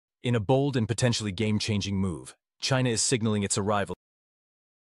In a bold and potentially game-changing move, China is signaling its arrival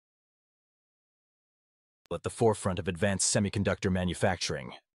at the forefront of advanced semiconductor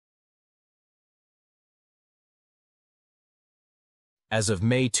manufacturing. As of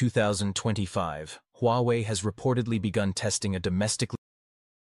May 2025, Huawei has reportedly begun testing a domestically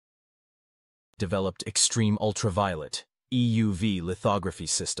developed extreme ultraviolet EUV lithography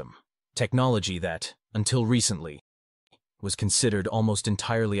system, technology that, until recently, was considered almost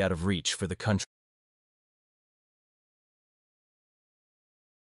entirely out of reach for the country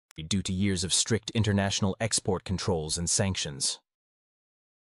due to years of strict international export controls and sanctions.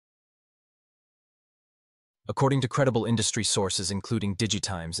 According to credible industry sources including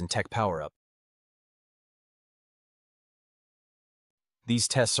DigiTimes and TechPowerUp, these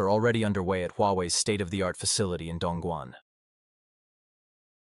tests are already underway at Huawei's state-of-the-art facility in Dongguan,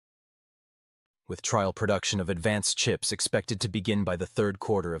 with trial production of advanced chips expected to begin by the third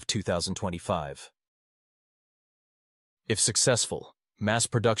quarter of 2025. If successful, mass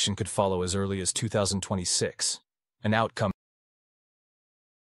production could follow as early as 2026, an outcome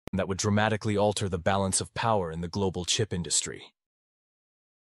that would dramatically alter the balance of power in the global chip industry.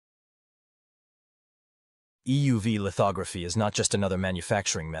 EUV lithography is not just another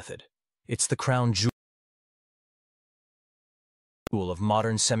manufacturing method. It's the crown jewel of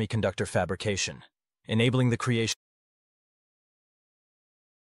modern semiconductor fabrication, enabling the creation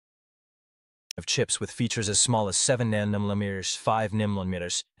of chips with features as small as 7 nm, 5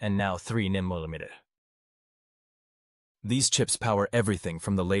 nm, and now 3 nm. These chips power everything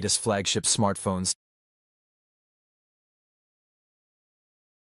from the latest flagship smartphones,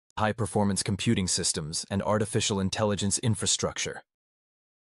 high-performance computing systems, and artificial intelligence infrastructure.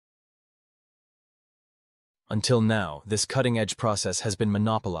 Until now, this cutting-edge process has been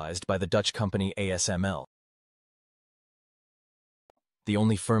monopolized by the Dutch company ASML, the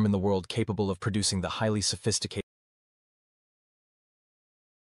only firm in the world capable of producing the highly sophisticated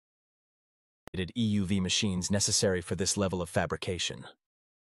EUV machines necessary for this level of fabrication.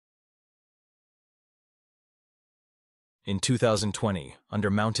 In 2020, under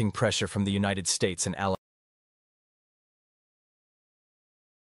mounting pressure from the United States and allied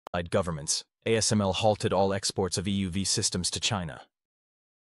governments, ASML halted all exports of EUV systems to China.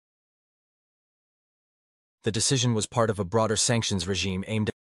 The decision was part of a broader sanctions regime aimed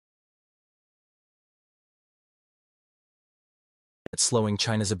at slowing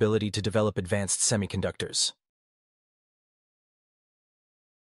China's ability to develop advanced semiconductors.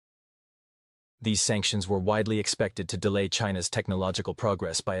 These sanctions were widely expected to delay China's technological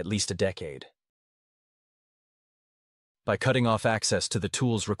progress by at least a decade. By cutting off access to the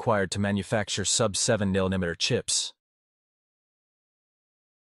tools required to manufacture sub-7 nm chips,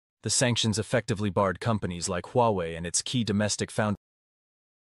 the sanctions effectively barred companies like Huawei and its key domestic foundry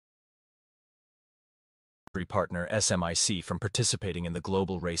partner SMIC from participating in the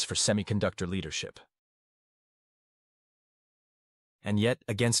global race for semiconductor leadership. And yet,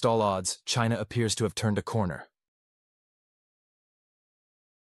 against all odds, China appears to have turned a corner.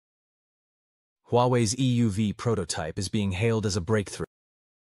 Huawei's EUV prototype is being hailed as a breakthrough,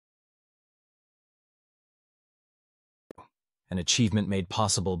 an achievement made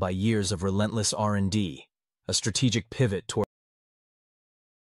possible by years of relentless R&D, a strategic pivot toward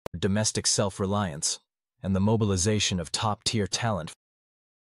domestic self-reliance, and the mobilization of top-tier talent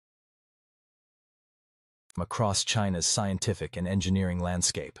from across China's scientific and engineering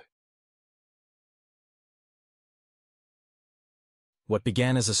landscape. What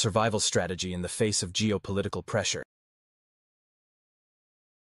began as a survival strategy in the face of geopolitical pressure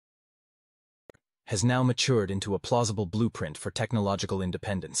has now matured into a plausible blueprint for technological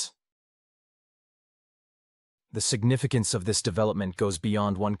independence. The significance of this development goes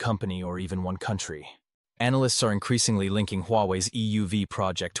beyond one company or even one country. Analysts are increasingly linking Huawei's EUV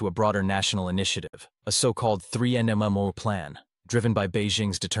project to a broader national initiative, a so-called 3NMMO plan, driven by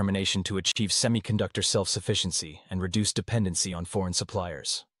Beijing's determination to achieve semiconductor self-sufficiency and reduce dependency on foreign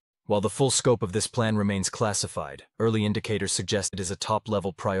suppliers. While the full scope of this plan remains classified, early indicators suggest it is a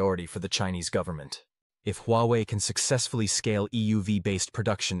top-level priority for the Chinese government. If Huawei can successfully scale EUV-based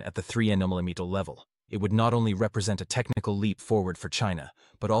production at the 3nm level, it would not only represent a technical leap forward for China,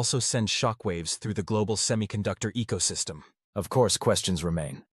 but also send shockwaves through the global semiconductor ecosystem. Of course, questions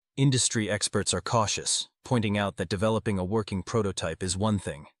remain. Industry experts are cautious, pointing out that developing a working prototype is one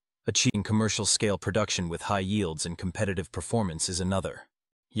thing. Achieving commercial-scale production with high yields and competitive performance is another.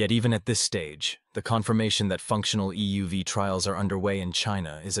 Yet even at this stage, the confirmation that functional EUV trials are underway in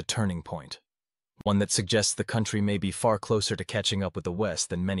China is a turning point, one that suggests the country may be far closer to catching up with the West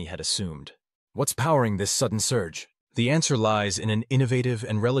than many had assumed. What's powering this sudden surge? The answer lies in an innovative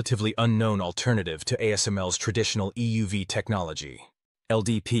and relatively unknown alternative to ASML's traditional EUV technology,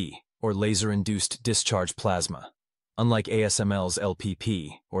 LDP, or Laser-Induced Discharge Plasma. Unlike ASML's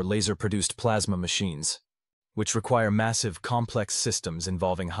LPP, or laser-produced plasma machines, which require massive, complex systems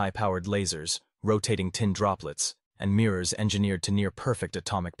involving high-powered lasers, rotating tin droplets, and mirrors engineered to near-perfect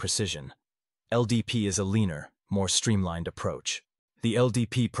atomic precision, LDP is a leaner, more streamlined approach. The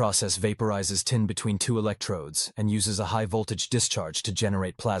LDP process vaporizes tin between two electrodes and uses a high-voltage discharge to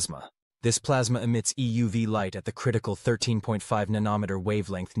generate plasma. This plasma emits EUV light at the critical 13.5 nanometer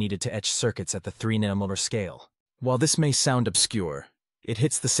wavelength needed to etch circuits at the 3 nanometer scale. While this may sound obscure, it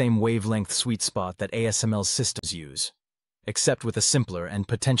hits the same wavelength sweet spot that ASML's systems use, except with a simpler and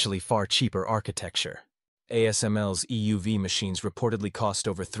potentially far cheaper architecture. ASML's EUV machines reportedly cost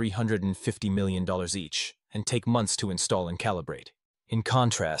over $350 million each and take months to install and calibrate. In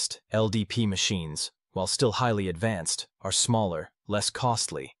contrast, LDP machines, while still highly advanced, are smaller, less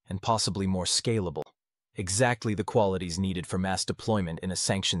costly, and possibly more scalable. Exactly the qualities needed for mass deployment in a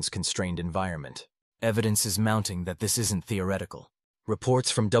sanctions-constrained environment. Evidence is mounting that this isn't theoretical. Reports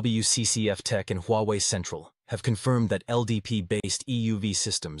from WCCFTech and Huawei Central have confirmed that LDP-based EUV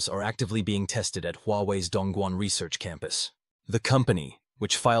systems are actively being tested at Huawei's Dongguan research campus. The company,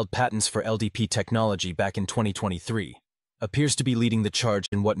 which filed patents for LDP technology back in 2023, appears to be leading the charge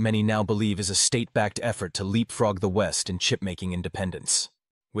in what many now believe is a state-backed effort to leapfrog the West in chip-making independence.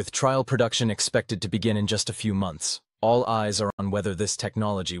 With trial production expected to begin in just a few months, all eyes are on whether this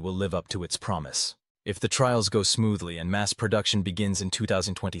technology will live up to its promise. If the trials go smoothly and mass production begins in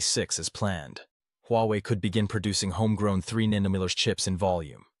 2026 as planned, Huawei could begin producing homegrown 3 nanometer chips in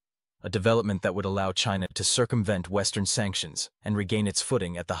volume, a development that would allow China to circumvent Western sanctions and regain its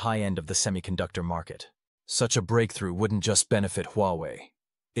footing at the high end of the semiconductor market. Such a breakthrough wouldn't just benefit Huawei.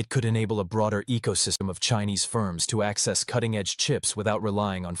 It could enable a broader ecosystem of Chinese firms to access cutting-edge chips without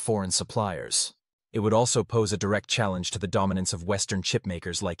relying on foreign suppliers. It would also pose a direct challenge to the dominance of Western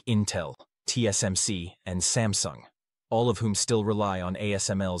chipmakers like Intel, TSMC, and Samsung, all of whom still rely on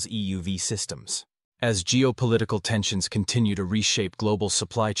ASML's EUV systems. As geopolitical tensions continue to reshape global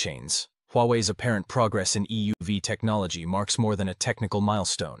supply chains, Huawei's apparent progress in EUV technology marks more than a technical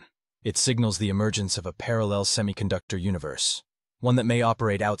milestone. It signals the emergence of a parallel semiconductor universe, one that may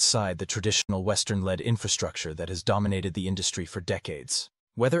operate outside the traditional Western-led infrastructure that has dominated the industry for decades.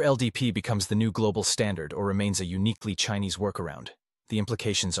 Whether LDP becomes the new global standard or remains a uniquely Chinese workaround, the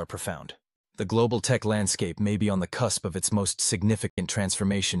implications are profound. The global tech landscape may be on the cusp of its most significant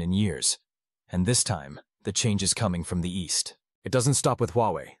transformation in years, and this time, the change is coming from the East. It doesn't stop with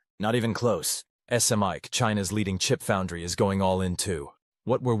Huawei, not even close. SMIC, China's leading chip foundry, is going all in too.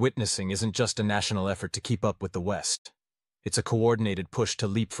 What we're witnessing isn't just a national effort to keep up with the West. It's a coordinated push to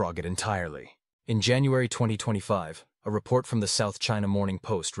leapfrog it entirely. In January 2025, a report from the South China Morning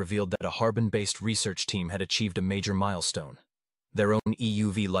Post revealed that a Harbin-based research team had achieved a major milestone: their own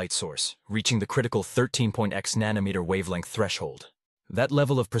EUV light source, reaching the critical 13.x nanometer wavelength threshold. That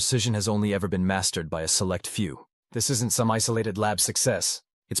level of precision has only ever been mastered by a select few. This isn't some isolated lab success.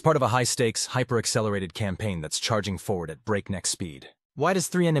 It's part of a high-stakes, hyper-accelerated campaign that's charging forward at breakneck speed. Why does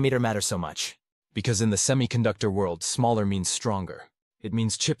 3 nanometer matter so much? Because in the semiconductor world, smaller means stronger. It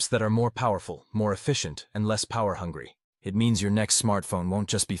means chips that are more powerful, more efficient, and less power-hungry. It means your next smartphone won't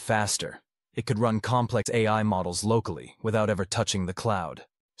just be faster. It could run complex AI models locally without ever touching the cloud.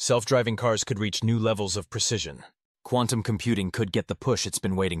 Self-driving cars could reach new levels of precision. Quantum computing could get the push it's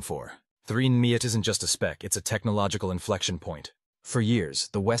been waiting for. 3 nm isn't just a spec, it's a technological inflection point. For years,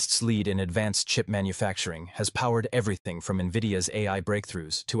 the West's lead in advanced chip manufacturing has powered everything from NVIDIA's AI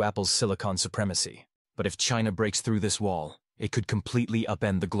breakthroughs to Apple's silicon supremacy. But if China breaks through this wall, it could completely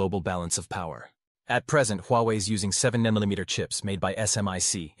upend the global balance of power. At present, Huawei is using 7 nanometer chips made by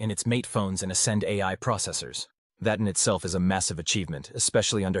SMIC in its Mate phones and Ascend AI processors. That in itself is a massive achievement,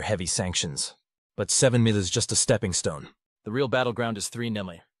 especially under heavy sanctions. But 7 nm is just a stepping stone. The real battleground is 3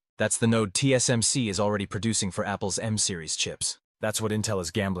 nm. That's the node TSMC is already producing for Apple's M-series chips. That's what Intel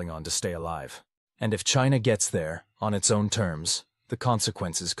is gambling on to stay alive. And if China gets there, on its own terms, the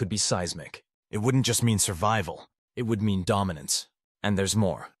consequences could be seismic. It wouldn't just mean survival, it would mean dominance. And there's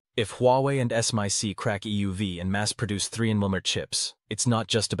more. If Huawei and SMIC crack EUV and mass-produce 3 nm chips, it's not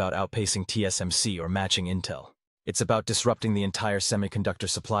just about outpacing TSMC or matching Intel. It's about disrupting the entire semiconductor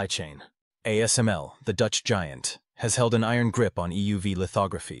supply chain. ASML, the Dutch giant, has held an iron grip on EUV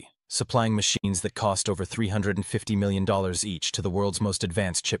lithography, supplying machines that cost over $350 million each to the world's most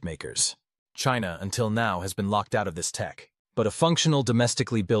advanced chipmakers. China, until now, has been locked out of this tech. But a functional,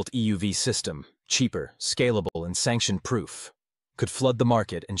 domestically built EUV system, cheaper, scalable, and sanction-proof, could flood the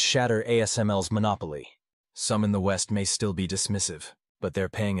market and shatter ASML's monopoly. Some in the West may still be dismissive, but they're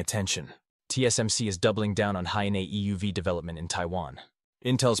paying attention. TSMC is doubling down on high-NA EUV development in Taiwan.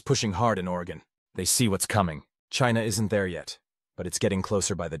 Intel's pushing hard in Oregon. They see what's coming. China isn't there yet, but it's getting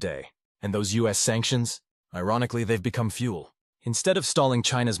closer by the day. And those US sanctions? Ironically, they've become fuel. Instead of stalling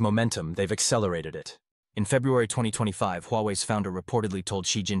China's momentum, they've accelerated it. In February 2025, Huawei's founder reportedly told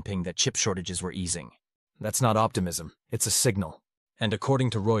Xi Jinping that chip shortages were easing. That's not optimism, it's a signal. And according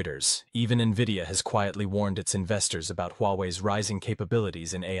to Reuters, even Nvidia has quietly warned its investors about Huawei's rising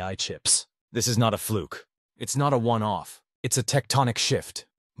capabilities in AI chips. This is not a fluke. It's not a one-off. It's a tectonic shift.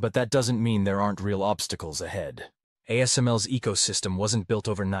 But that doesn't mean there aren't real obstacles ahead. ASML's ecosystem wasn't built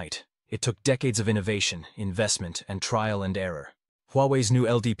overnight. It took decades of innovation, investment, and trial and error. Huawei's new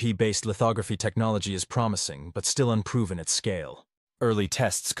LDP-based lithography technology is promising, but still unproven at scale. Early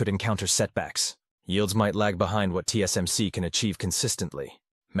tests could encounter setbacks. Yields might lag behind what TSMC can achieve consistently.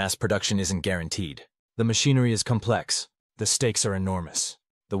 Mass production isn't guaranteed. The machinery is complex. The stakes are enormous.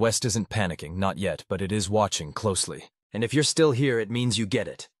 The West isn't panicking, not yet, but it is watching closely. And if you're still here, it means you get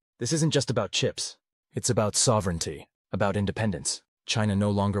it. This isn't just about chips. It's about sovereignty, about independence. China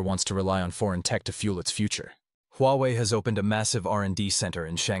no longer wants to rely on foreign tech to fuel its future. Huawei has opened a massive R&D center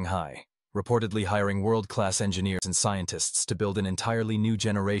in Shanghai, reportedly hiring world-class engineers and scientists to build an entirely new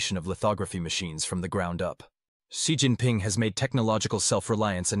generation of lithography machines from the ground up. Xi Jinping has made technological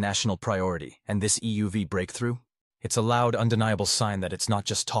self-reliance a national priority, and this EUV breakthrough? It's a loud, undeniable sign that it's not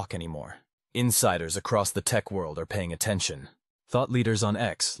just talk anymore. Insiders across the tech world are paying attention. Thought leaders on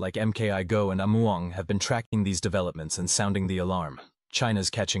X, like MKI Go and Amuang, have been tracking these developments and sounding the alarm. China's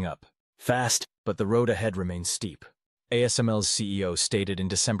catching up. Fast, but the road ahead remains steep. ASML's CEO stated in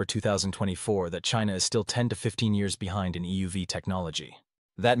December 2024 that China is still 10 to 15 years behind in EUV technology.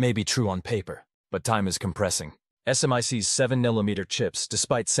 That may be true on paper, but time is compressing. SMIC's 7nm chips,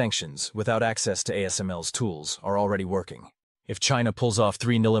 despite sanctions, without access to ASML's tools, are already working. If China pulls off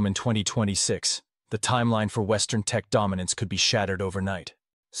 3nm in 2026, the timeline for Western tech dominance could be shattered overnight.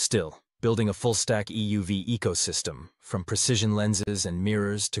 Still, building a full-stack EUV ecosystem, from precision lenses and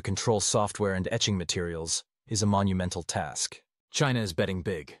mirrors to control software and etching materials, is a monumental task. China is betting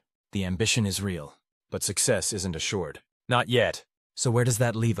big. The ambition is real, but success isn't assured. Not yet. So where does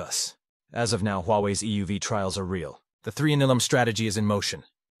that leave us? As of now, Huawei's EUV trials are real. The 3nm strategy is in motion.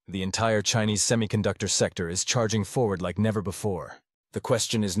 The entire Chinese semiconductor sector is charging forward like never before. The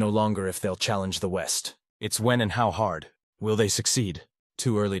question is no longer if they'll challenge the West. It's when and how hard. Will they succeed?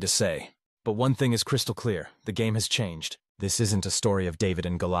 Too early to say. But one thing is crystal clear. The game has changed. This isn't a story of David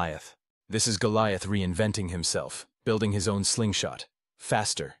and Goliath. This is Goliath reinventing himself, building his own slingshot.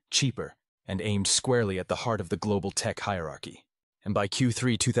 Faster, cheaper, and aimed squarely at the heart of the global tech hierarchy. And by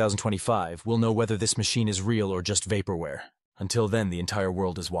Q3 2025, we'll know whether this machine is real or just vaporware. Until then, the entire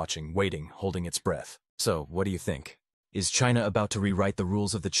world is watching, waiting, holding its breath. So, what do you think? Is China about to rewrite the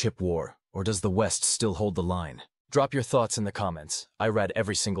rules of the chip war, or does the West still hold the line? Drop your thoughts in the comments. I read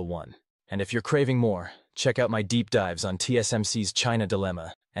every single one. And if you're craving more, check out my deep dives on TSMC's China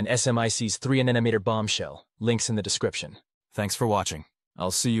Dilemma and SMIC's 3nm bombshell, links in the description. Thanks for watching.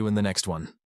 I'll see you in the next one.